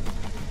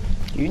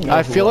 You know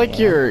I feel like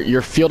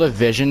your field of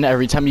vision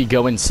every time you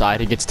go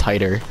inside it gets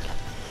tighter.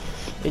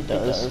 It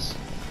does.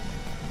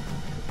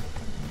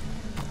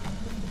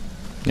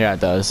 Yeah,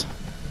 it does.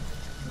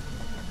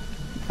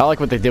 I like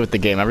what they did with the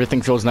game.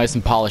 Everything feels nice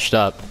and polished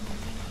up.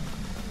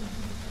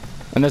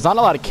 And there's not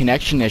a lot of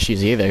connection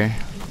issues either.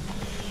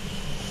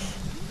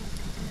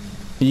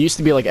 It used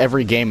to be like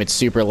every game it's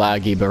super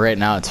laggy, but right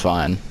now it's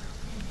fine.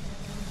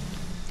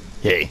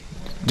 Hey.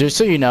 Just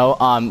so you know,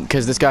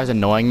 because this guy's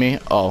annoying me.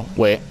 Oh,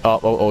 wait.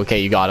 Oh,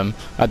 okay, you got him.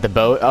 At the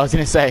boat. I was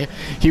going to say,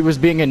 he was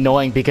being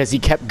annoying because he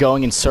kept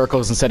going in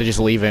circles instead of just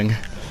leaving.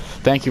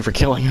 Thank you for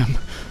killing him.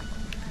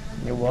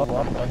 You're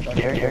welcome.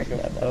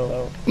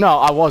 No,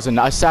 I wasn't.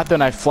 I sat there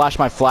and I flashed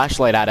my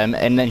flashlight at him,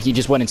 and then he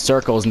just went in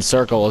circles and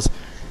circles.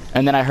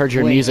 And then I heard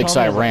your music,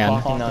 so I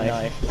ran.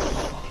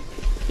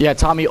 Yeah,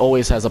 Tommy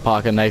always has a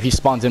pocket knife. He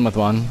spawns in with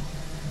one.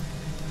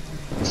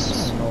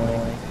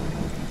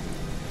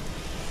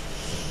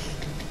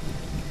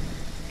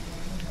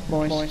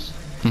 Moist.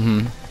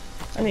 Mm-hmm.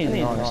 I need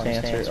an honest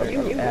answer. Are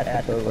you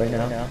at the boat right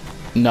now?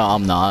 No,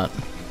 I'm not.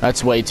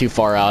 That's way too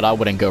far out. I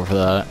wouldn't go for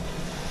that.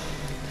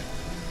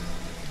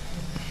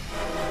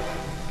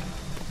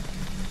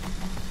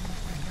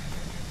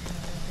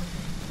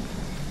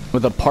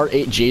 With a part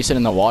 8 Jason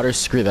in the water,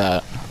 screw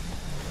that.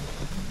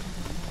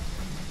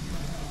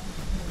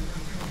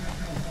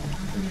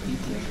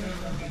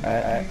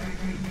 Alright.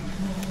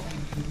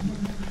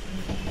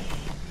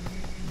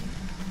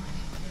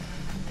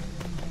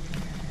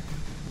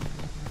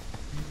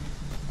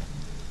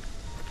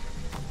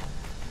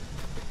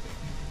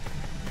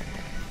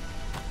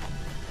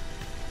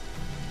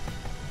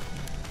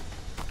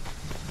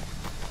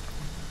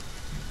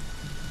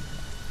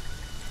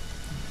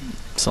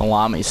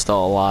 Salami's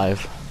still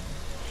alive.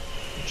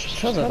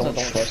 Because I don't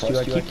trust you,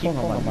 I keep going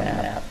on my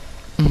map.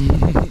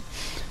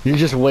 You're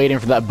just waiting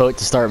for that boat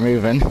to start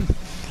moving.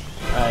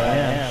 I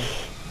am.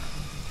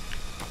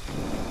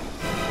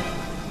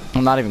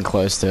 I'm not even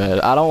close to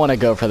it. I don't want to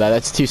go for that.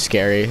 That's too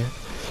scary.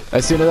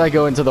 As soon as I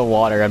go into the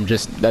water, I'm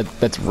just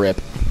that's rip.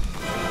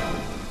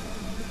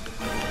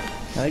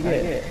 Can I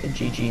get a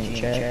GG in the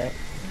chat?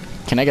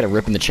 Can I get a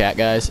rip in the chat,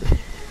 guys?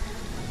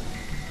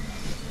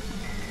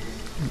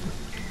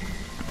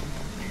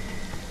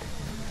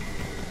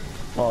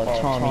 Oh,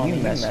 Tommy, you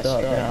messed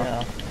up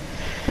now.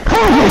 Oh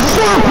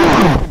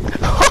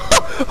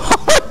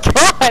my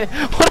god!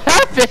 What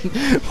happened?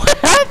 What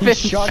happened? You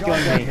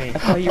shotgunned me. I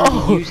thought you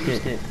already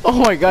used it. Oh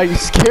my god, you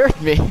scared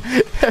me.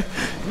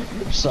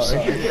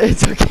 Sorry.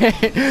 It's okay.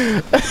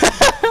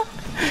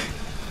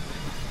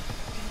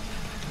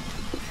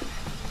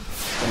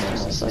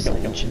 It's like a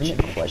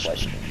legitimate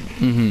question.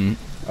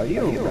 Mm-hmm. Are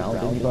you around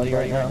anybody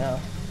right now?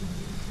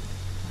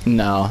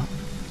 No.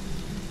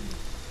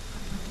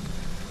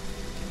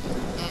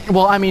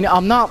 Well, I mean,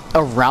 I'm not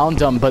around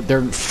them, but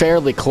they're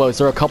fairly close.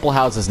 They're a couple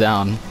houses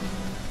down.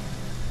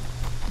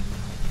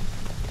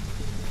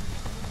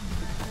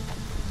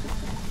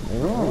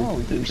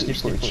 Oh, boosted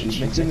for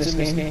achievements in this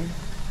game?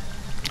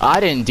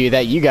 I didn't do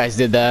that. You guys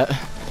did that.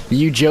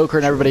 You, Joker,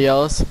 and everybody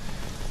else.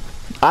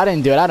 I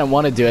didn't do it. I didn't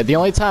want to do it. The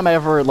only time I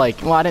ever,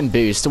 like, well, I didn't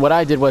boost. What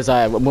I did was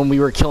when we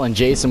were killing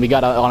Jason, we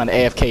got on an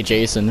AFK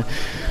Jason.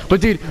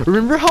 But, dude,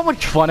 remember how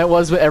much fun it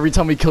was every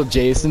time we killed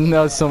Jason?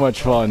 That was so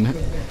much fun.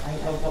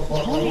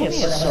 Tommy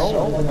is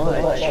so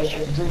much.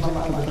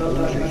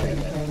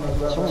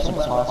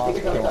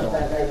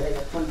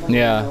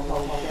 Yeah.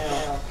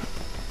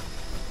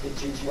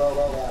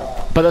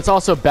 But that's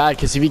also bad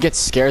because if he gets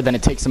scared, then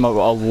it takes him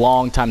a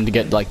long time to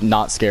get like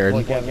not scared.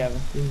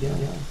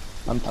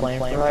 I'm playing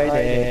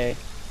Friday.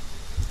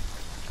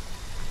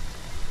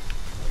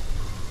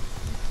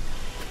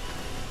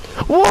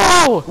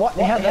 Whoa! What?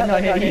 Get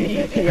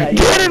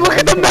it! Look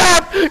at the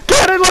map!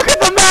 Get it! Look at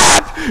the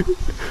map!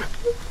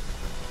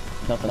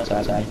 Nothing's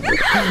happening.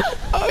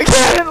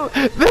 Get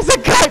it! There's a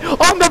guy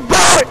on the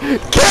boat!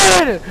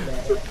 Get it!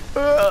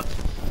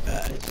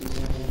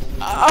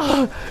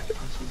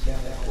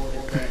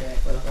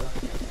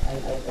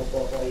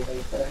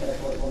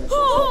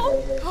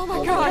 Oh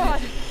my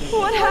god!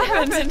 What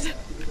happened?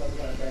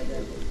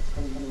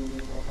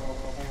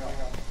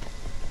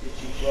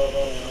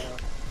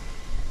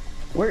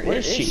 Where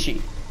is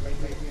she?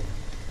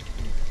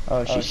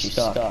 Oh, she's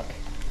stuck.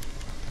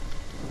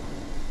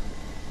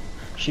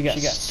 She got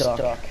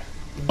stuck.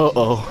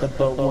 Uh-oh. The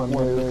boat won't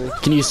move.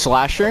 Can you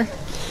slash her?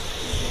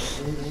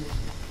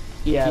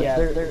 Yeah,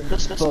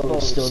 this boat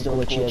is still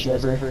glitchy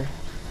as ever.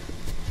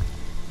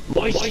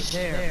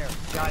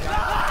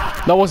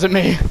 That wasn't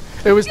me.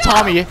 It was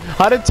Tommy.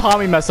 How did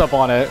Tommy mess up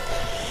on it?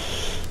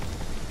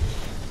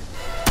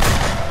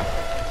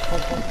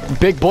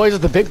 Big boys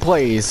with the big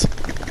plays.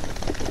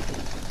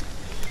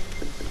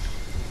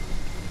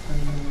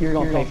 You're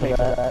gonna pay for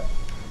that.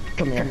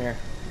 Come here.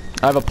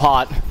 I have a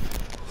pot.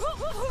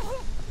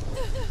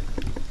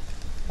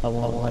 I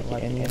won't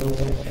like any of those.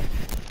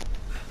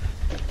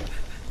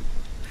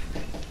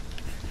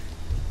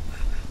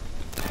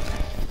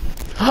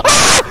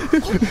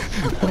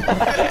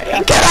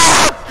 Get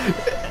out!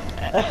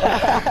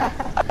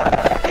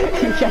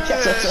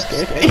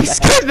 He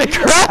scared the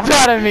crap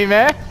out of me,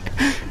 man.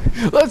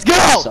 Let's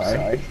go!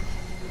 Sorry.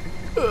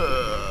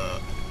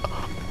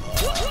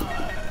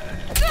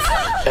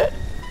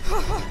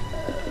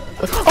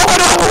 Oh, I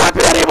don't have a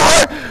weapon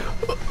anymore!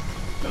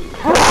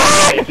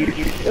 Run!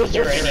 It was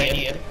your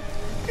idea.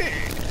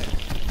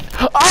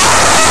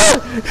 Ah!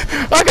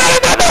 I got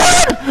another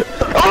one!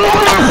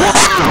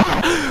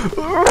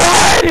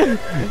 Run!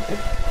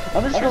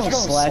 I'm just gonna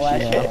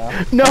slash you now.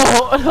 No,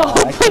 no.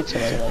 I killed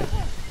somebody.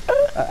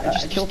 I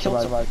just killed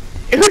somebody.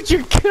 Who'd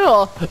you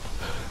kill?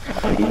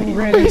 You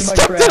ran He into my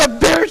stepped in a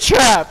bear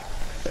trap!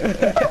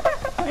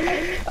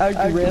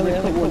 I rarely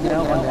put one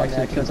down on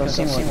accident because I've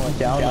seen one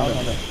down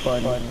on the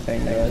fun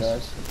thing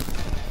does.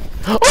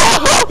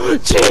 Oh,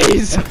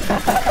 jeez!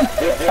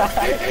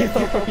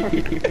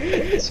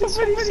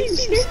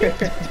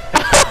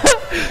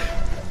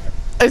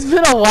 It's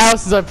been a while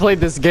since I played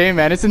this game,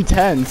 man. It's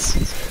intense.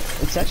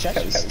 It's actually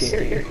kind of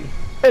scary.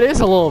 It is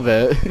a little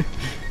bit.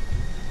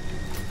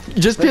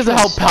 Just because of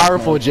how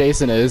powerful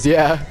Jason is,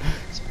 yeah.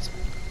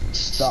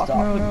 Stock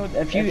mode,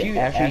 if you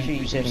actually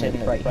use it in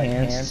the right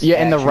hands.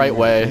 Yeah, in the right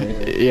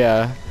way.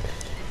 Yeah.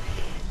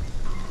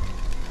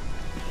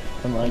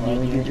 Am I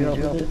doing a good job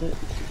with it?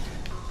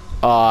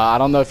 I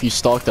don't know if you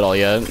stalked it all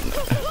yet.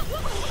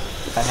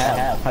 I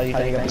have. How do you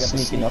think I'm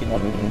sneaking up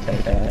on me and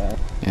take that?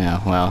 Yeah,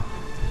 well.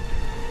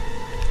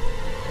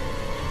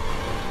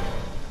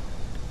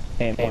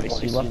 Hey,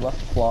 boys, you left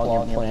the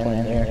flaw in your plan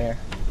in there.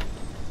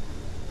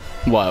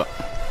 What?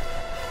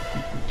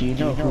 Do you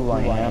know who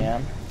I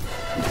am?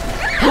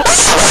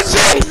 Oh,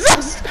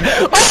 Jesus!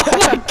 Oh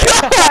my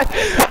God!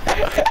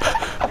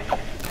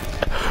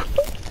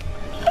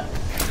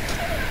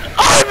 I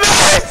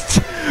missed!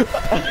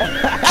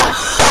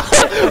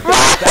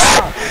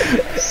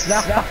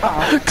 Stop!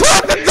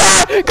 Close the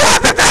door!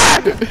 Close the door!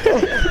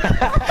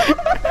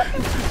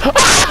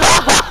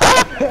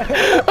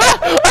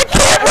 I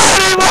can't run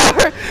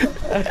anymore!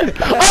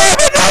 I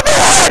have another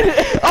one!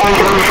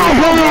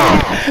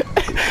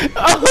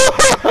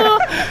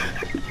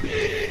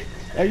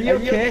 Are you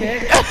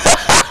okay?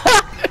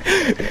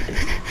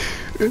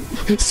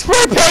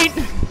 Spray paint!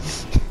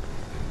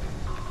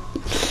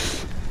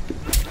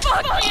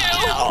 Fuck you!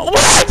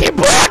 What? You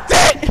blocked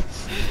it!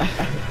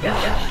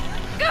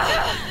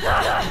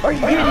 Are you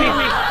kidding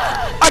me?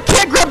 I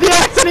can't grab the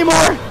axe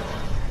anymore!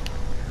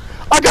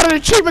 I got an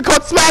achievement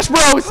called Smash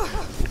Bros!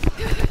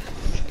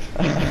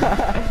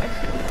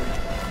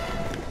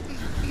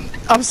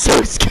 I'm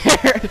so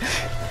scared.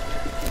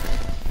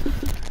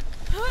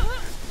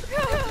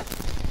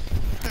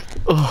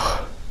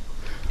 Oh.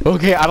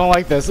 Okay, I don't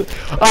like this.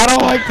 I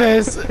don't like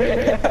this.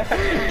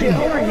 Get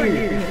over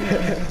here.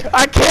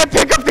 I can't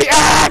pick up the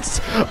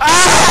axe!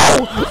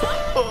 Ow!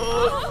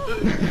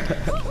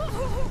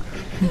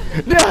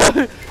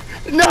 No!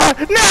 No!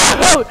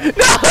 No!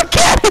 No! I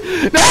can't!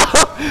 No!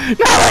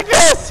 Not like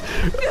this!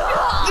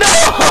 No!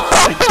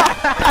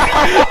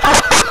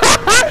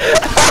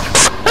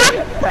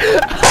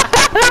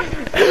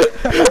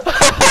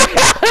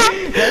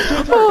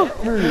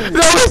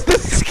 That was the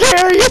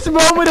scariest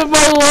moment of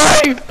my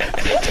life!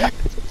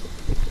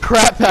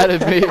 Crap out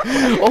of me.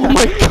 Oh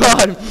my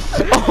God.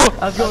 Oh.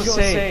 I was gonna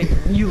say,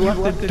 you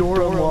left the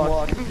door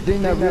unlocked.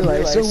 Didn't I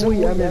realize? So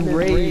wait, I'm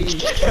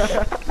enraged.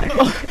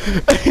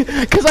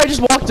 Because I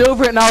just walked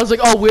over it and I was like,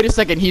 oh, wait a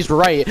second, he's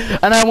right.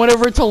 And I went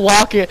over to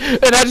lock it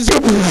and I just go,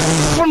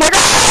 I'm like,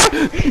 ah!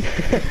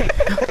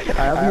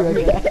 I'll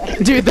be right back.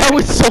 Dude, that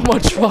was so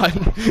much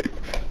fun.